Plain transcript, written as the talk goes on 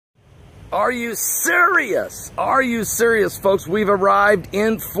Are you serious? Are you serious, folks? We've arrived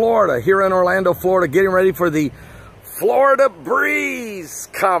in Florida, here in Orlando, Florida, getting ready for the Florida Breeze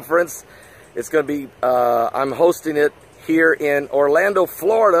Conference. It's going to be, I'm hosting it here in Orlando,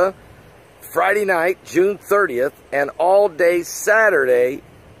 Florida, Friday night, June 30th, and all day Saturday,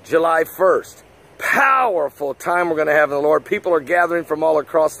 July 1st. Powerful time we're going to have in the Lord. People are gathering from all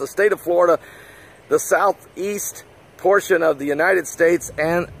across the state of Florida, the southeast portion of the United States,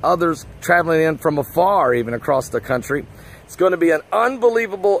 and others traveling in from afar, even across the country. It's going to be an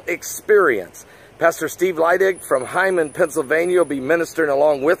unbelievable experience. Pastor Steve Leidig from Hyman, Pennsylvania will be ministering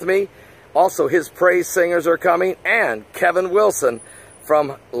along with me. Also, his praise singers are coming, and Kevin Wilson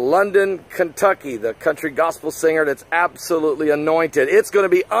from London, Kentucky, the country gospel singer that's absolutely anointed. It's going to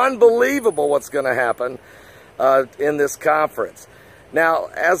be unbelievable what's going to happen in this conference. Now,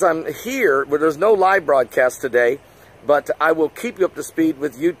 as I'm here, there's no live broadcast today, but I will keep you up to speed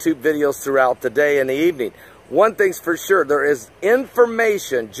with YouTube videos throughout the day and the evening. One thing's for sure, there is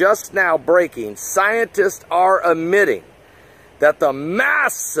information just now breaking. Scientists are admitting that the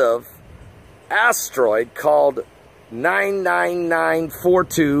massive asteroid called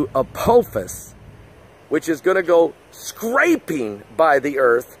 99942 Apophis, which is going to go scraping by the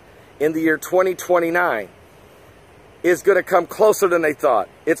Earth in the year 2029, is going to come closer than they thought.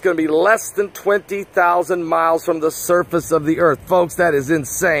 It's going to be less than 20,000 miles from the surface of the Earth. Folks, that is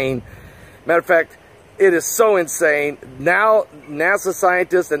insane. Matter of fact, it is so insane. Now, NASA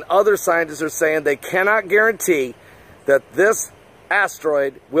scientists and other scientists are saying they cannot guarantee that this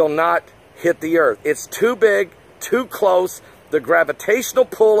asteroid will not hit the Earth. It's too big, too close. The gravitational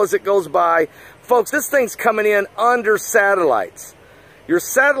pull as it goes by. Folks, this thing's coming in under satellites. Your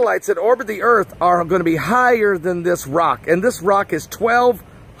satellites that orbit the Earth are going to be higher than this rock. And this rock is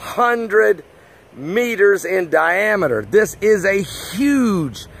 1,200 meters in diameter. This is a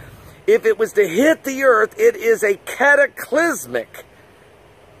huge... If it was to hit the Earth, it is a cataclysmic,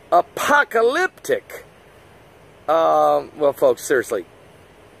 apocalyptic... well, folks, seriously.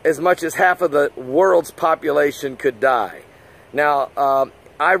 As much as half of the world's population could die. Now,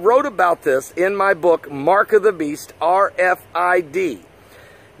 I wrote about this in my book, Mark of the Beast, RFID.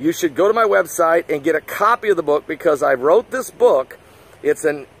 You should go to my website and get a copy of the book because I wrote this book. It's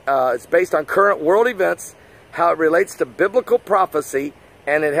based on current world events, how it relates to biblical prophecy,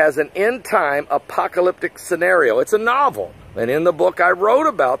 and it has an end-time apocalyptic scenario. It's a novel. And in the book, I wrote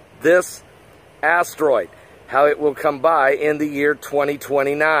about this asteroid, how it will come by in the year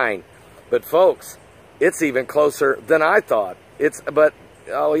 2029. But folks, it's even closer than I thought. I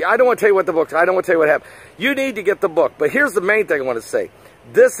don't want to tell you what the book, I don't want to tell you what happened. You need to get the book. But here's the main thing I want to say.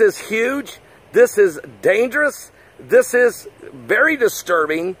 This is huge. This is dangerous. This is very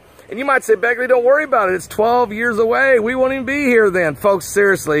disturbing. And you might say, Begley, don't worry about it. It's 12 years away. We won't even be here then. Folks,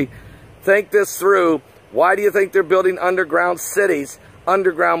 seriously, think this through. Why do you think they're building underground cities,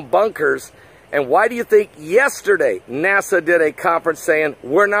 underground bunkers? And why do you think yesterday NASA did a conference saying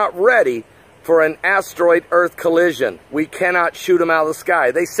we're not ready for an asteroid-Earth collision? We cannot shoot them out of the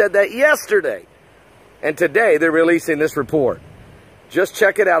sky. They said that yesterday. And today they're releasing this report. Just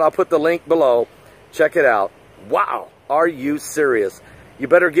check it out. I'll put the link below. Check it out. Wow. Are you serious? You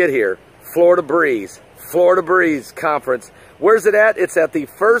better get here. Florida Breeze Conference. Where's it at? It's at the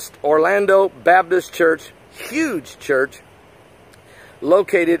First Orlando Baptist Church. Huge church.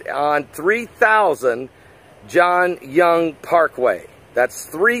 Located on 3000 John Young Parkway. That's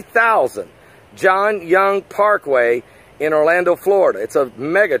 3000 John Young Parkway in Orlando, Florida. It's a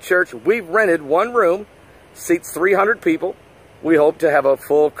mega church. We've rented one room, seats 300 people. We hope to have a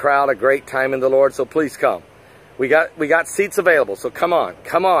full crowd, a great time in the Lord, so please come. We got seats available, so come on.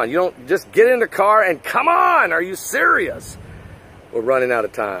 Come on. You don't just get in the car and come on. Are you serious? We're running out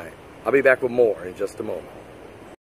of time. I'll be back with more in just a moment.